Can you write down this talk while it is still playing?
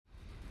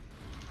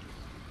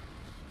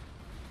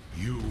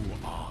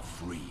are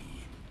free.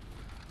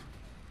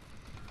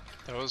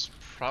 That was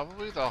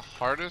probably the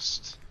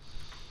hardest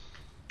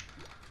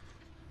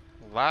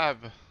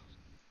lab.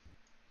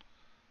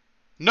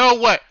 No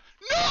way!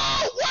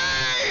 No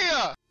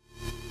way!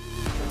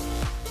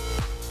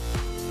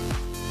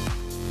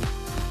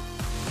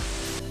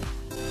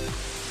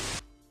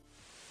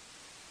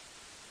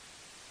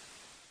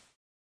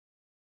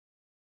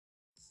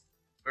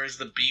 Where's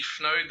the beef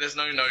node? There's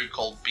no node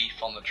called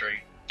beef on the tree.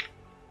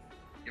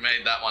 You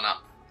made that one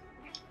up.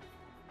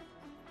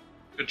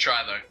 Good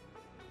try though.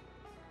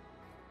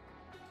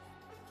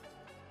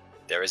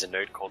 There is a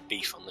node called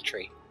beef on the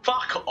tree.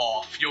 Fuck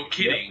off! You're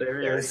kidding. Yep,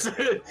 there is.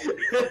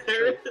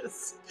 There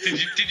is.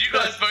 Did you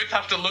guys both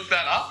have to look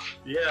that up?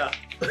 Yeah.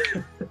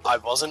 I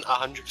wasn't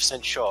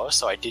 100% sure,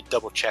 so I did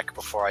double check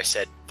before I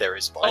said there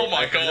is one. Oh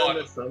my I had god!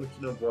 an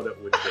assumption of what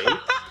it would be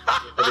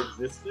if it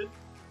existed.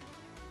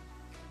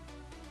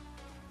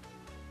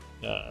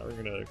 Yeah, we're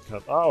gonna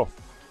cut. Oh!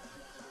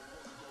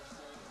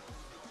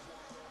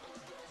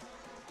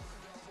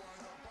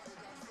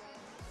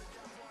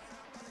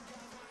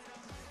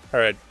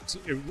 Alright,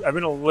 I've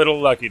been a little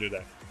lucky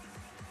today.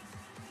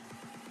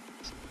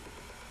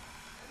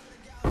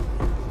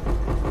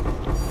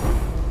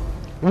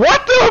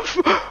 What the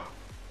f-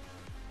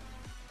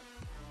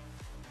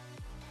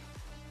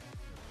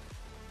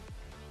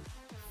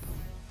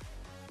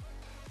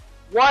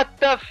 What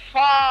the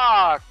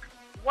fuck?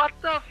 What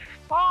the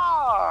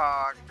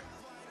fuck?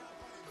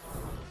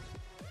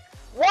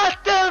 What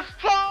the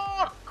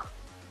fuck?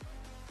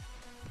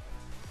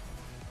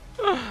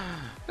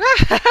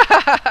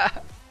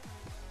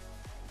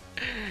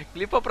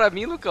 Clipa pra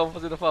mim, Lucão,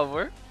 fazendo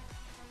favor.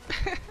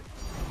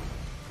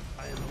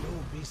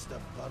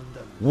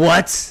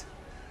 What?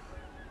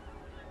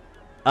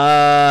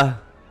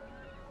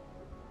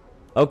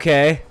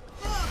 Okay.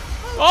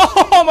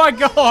 Oh my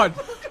god!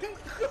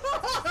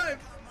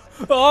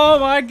 Oh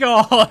my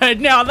god!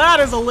 Now that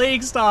is a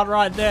league start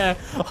right there.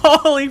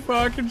 Holy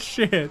fucking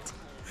shit!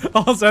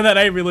 Also, that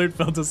Amy loot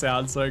filter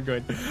sounds so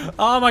good.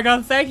 Oh my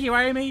god! Thank you,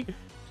 Amy.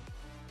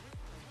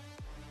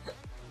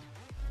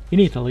 In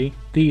Italy,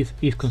 this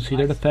is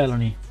considered a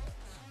felony.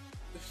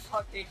 The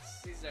fucking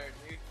scissor,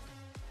 dude.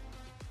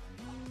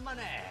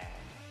 Money.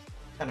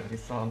 That'd be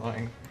so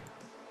annoying.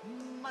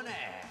 Money.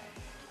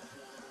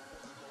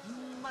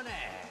 Money.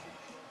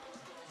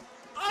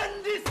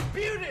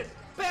 Undisputed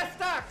best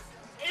axe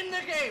in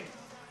the game.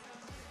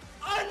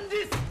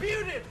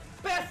 Undisputed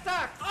best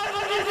axe.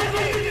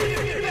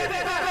 Undisputed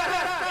best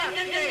axe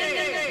in the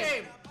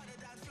game.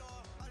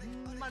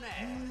 Money.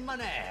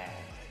 Money.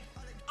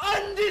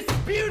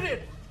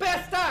 Undisputed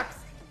best axe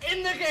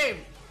in the game.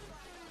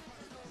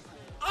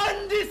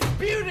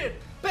 Undisputed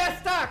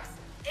best axe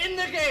in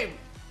the game.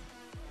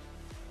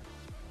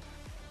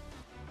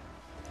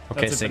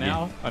 Okay, That's it for Siggy.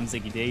 now. I'm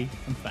Ziggy D,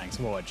 and thanks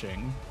for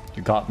watching.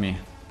 You got me.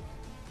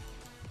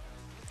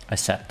 I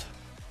accept.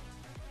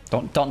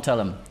 Don't tell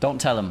him. Don't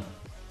tell him.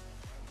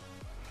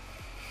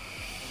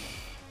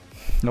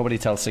 Nobody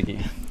tell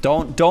Siggy.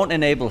 Don't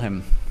enable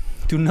him.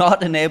 Do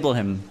not enable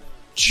him.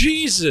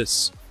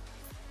 Jesus!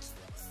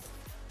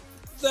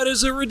 That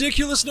is a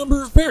ridiculous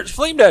number of pairs.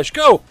 Flame Dash,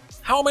 go!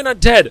 How am I not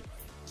dead?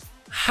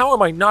 How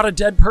am I not a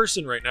dead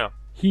person right now?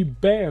 He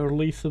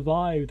barely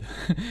survived.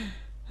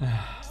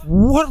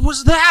 What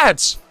was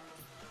that?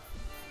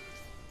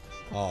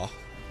 Oh,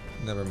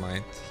 never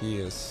mind. He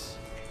is.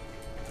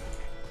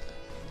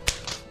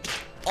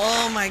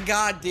 Oh my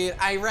god, dude.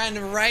 I ran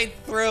right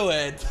through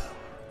it.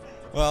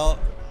 Well,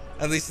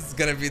 at least it's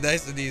gonna be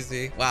nice and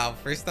easy. Wow,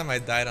 first time I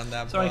died on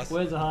that Sorry, boss.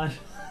 words are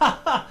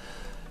hard.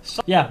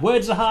 Yeah,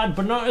 words are hard,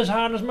 but not as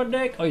hard as my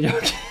dick. Oh, you're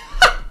okay.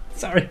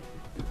 Sorry.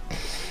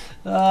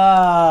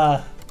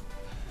 That's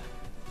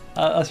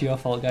your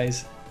fault,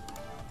 guys.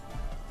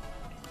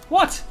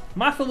 What?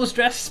 Matthew was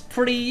dressed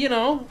pretty, you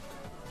know,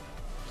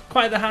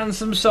 quite the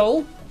handsome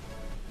soul.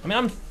 I mean,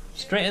 I'm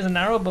straight as an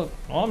arrow, but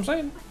all I'm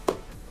saying.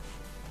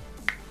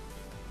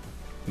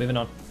 Moving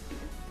on.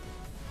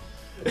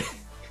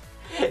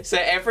 So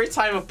every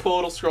time a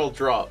portal scroll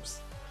drops.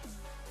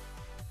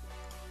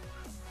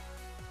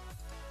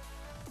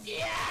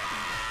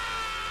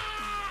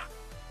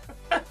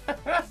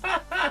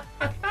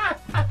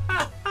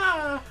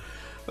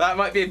 That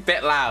might be a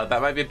bit loud.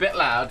 That might be a bit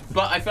loud,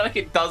 but I feel like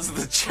it does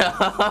the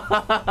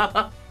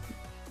job.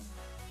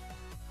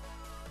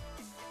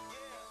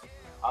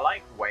 I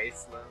like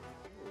Wasteland.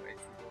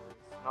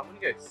 I'm gonna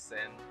go Sin.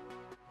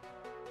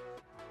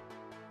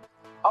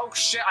 Oh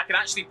shit, I can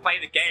actually play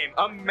the game.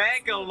 A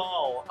mega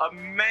lol. A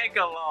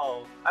mega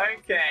lol.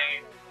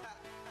 Okay.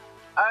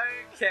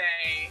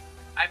 Okay.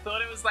 I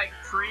thought it was like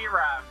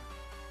pre-RAM.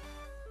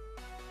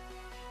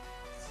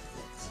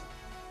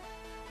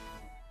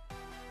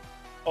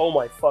 Oh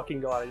my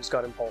fucking god, I just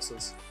got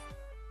impulses.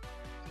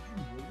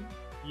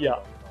 Yeah.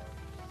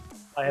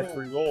 I have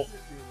 3 roll.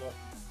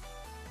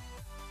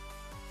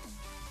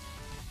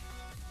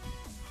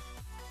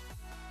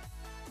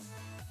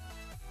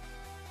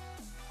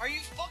 Are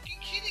you fucking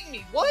kidding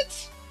me?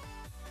 What?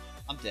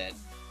 I'm dead.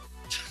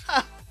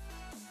 I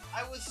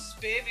was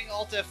spamming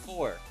Alt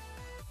F4.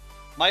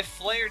 My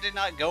flare did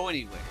not go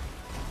anywhere.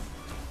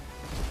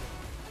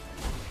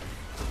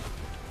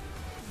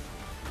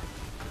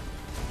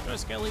 Go,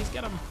 Skellies,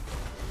 get him.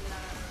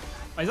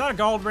 Oh, is that a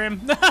gold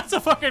rim? That's a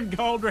fucking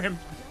gold rim.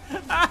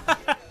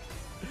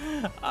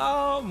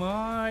 Oh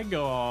my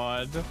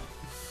god.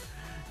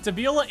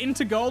 Tabula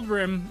into gold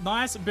rim.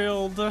 Nice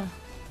build.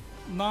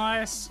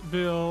 Nice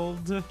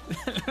build.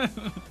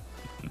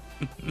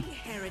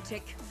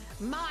 Heretic.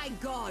 My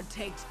god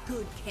takes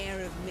good care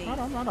of me. Right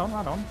on, right on,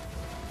 right on.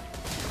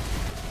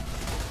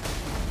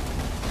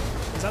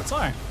 Is that so? Oh,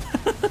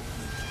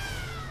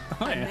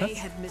 I yeah, may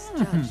have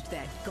misjudged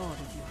that god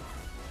of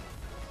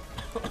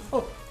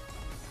yours.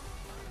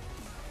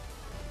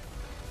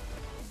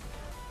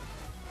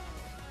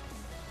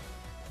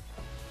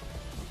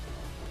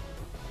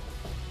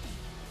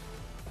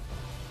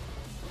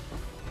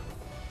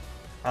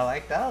 I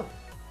like that.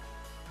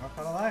 Not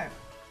gonna lie.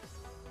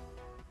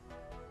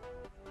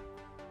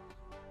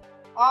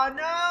 Oh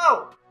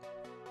no!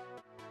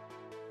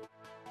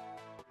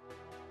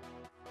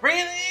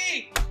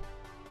 Really?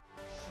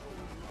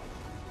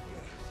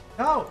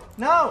 No,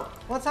 no!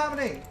 What's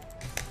happening?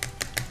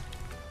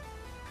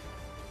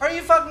 Are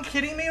you fucking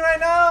kidding me right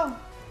now?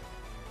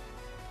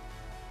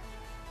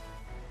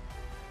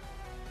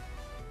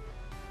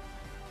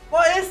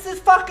 What is this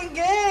fucking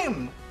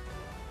game?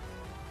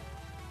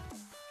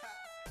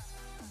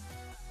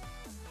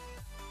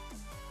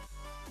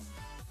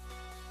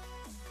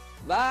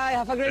 Bye,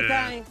 have a great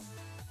time.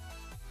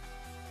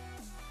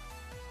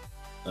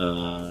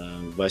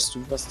 Weißt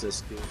du, was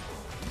das geht?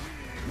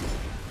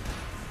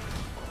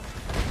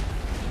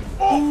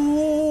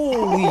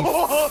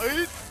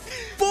 Holy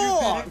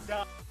fuck!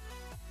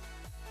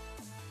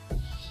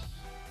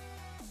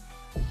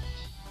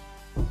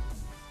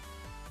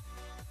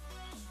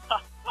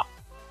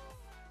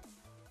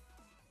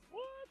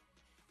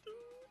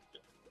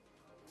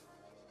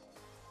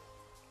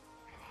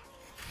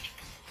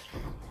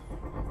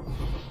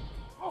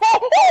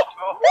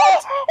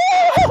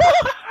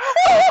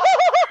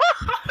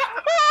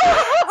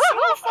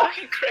 So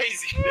fucking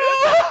crazy, dude.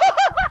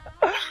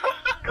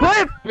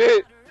 Clip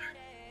it!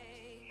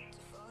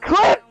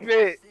 Clip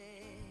it!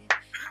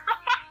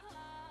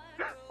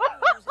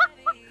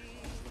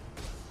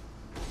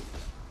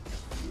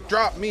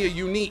 Drop me a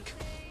unique.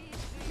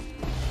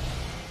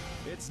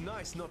 It's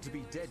nice not to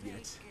be dead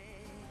yet.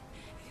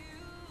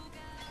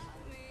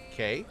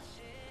 Okay.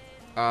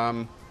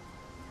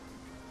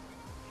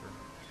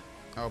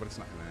 Oh, but it's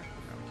not in there.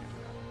 No, we can't do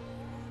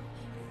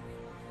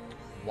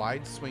that.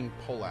 Wide swing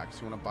poleaxe.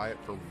 You want to buy it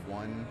for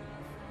 1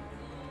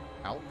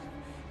 alc?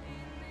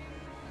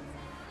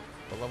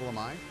 What level am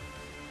I?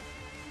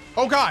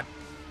 Oh god!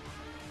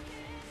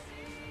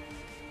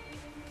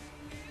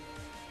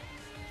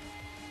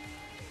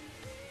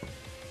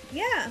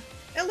 Yeah,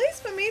 at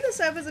least for me the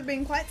servers have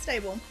been quite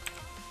stable.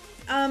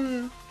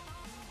 The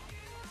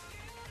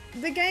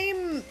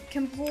game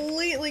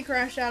completely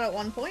crashed out at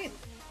one point.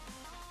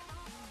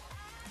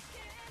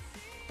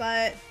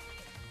 But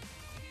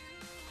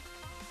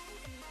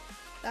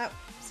that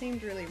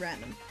seemed really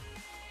random.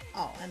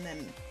 Oh, and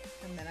then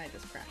I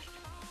just crashed.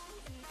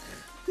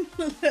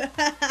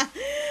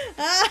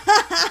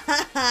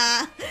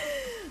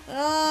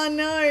 Oh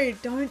no,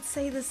 don't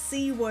say the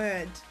C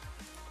word.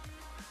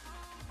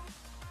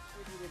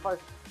 If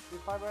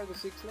I were the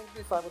 6 link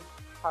this, I would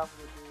have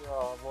to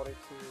vote it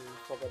to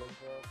Forbidden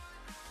World.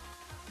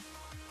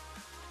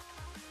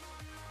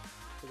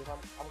 Because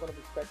I'm gonna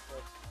be spec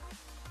first.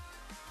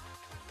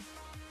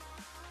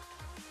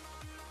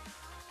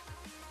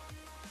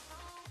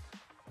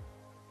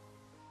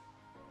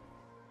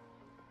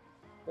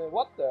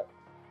 What the?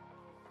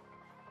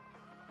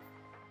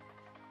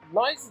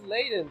 Nice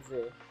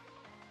latency.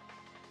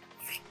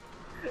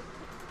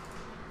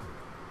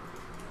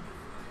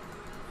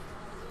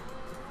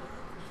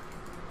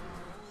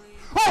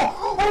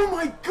 Oh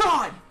my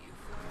god!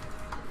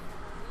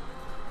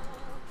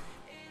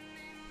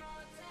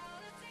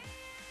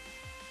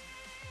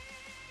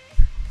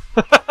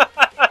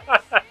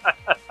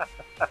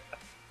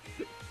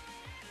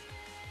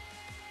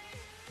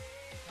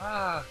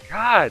 Ah,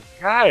 God,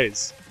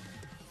 guys.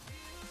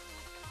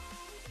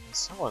 It's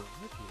so unlucky.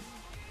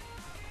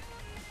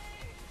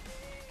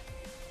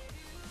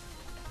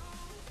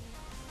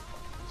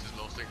 This is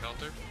Lost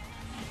Encounter?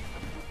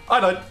 I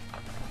died.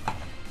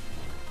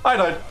 I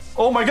died.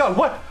 Oh my god,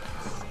 what?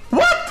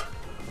 What?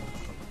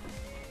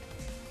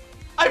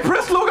 I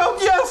pressed logout,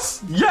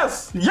 yes!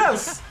 Yes!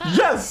 Yes!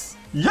 Yes!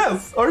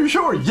 Yes! Are you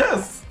sure?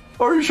 Yes!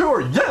 Are you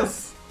sure?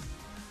 Yes!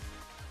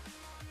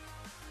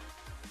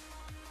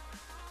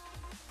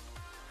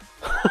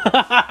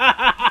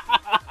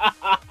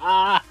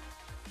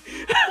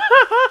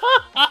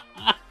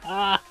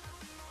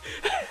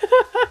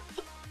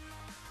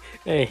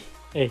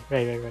 Hey,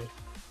 Ray.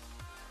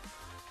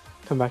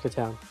 Come back to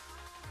town.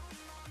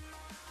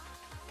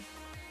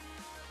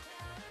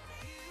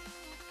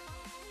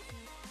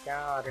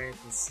 God,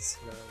 this is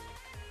slow.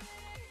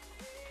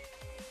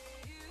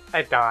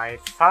 I died.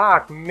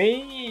 Fuck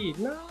me!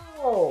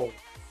 No!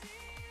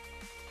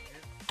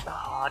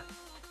 God,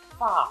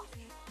 fuck.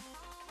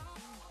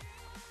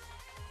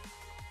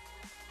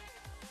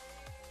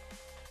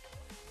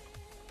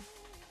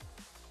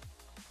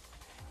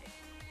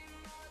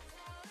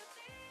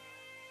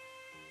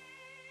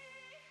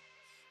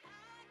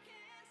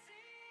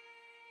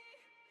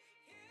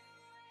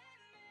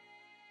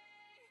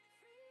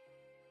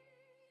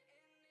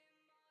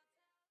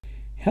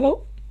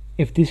 Hello!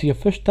 If this is your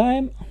first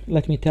time,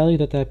 let me tell you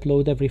that I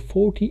upload every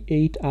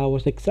 48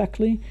 hours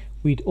exactly,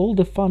 with all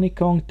the funny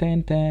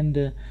content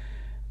and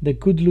the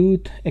good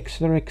loot,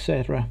 etc,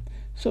 etc.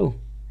 So,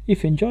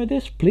 if you enjoyed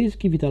this, please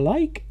give it a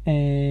like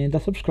and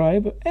a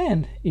subscribe,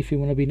 and if you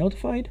want to be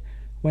notified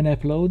when I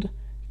upload,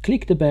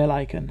 click the bell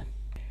icon.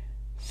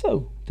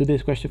 So,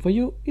 today's question for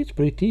you is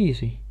pretty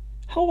easy.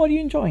 How are you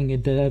enjoying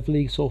it, the Dev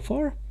League so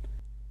far?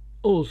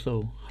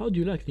 Also, how do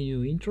you like the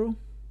new intro?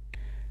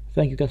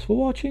 Thank you guys for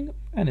watching,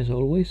 and as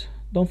always,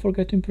 don't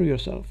forget to improve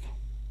yourself.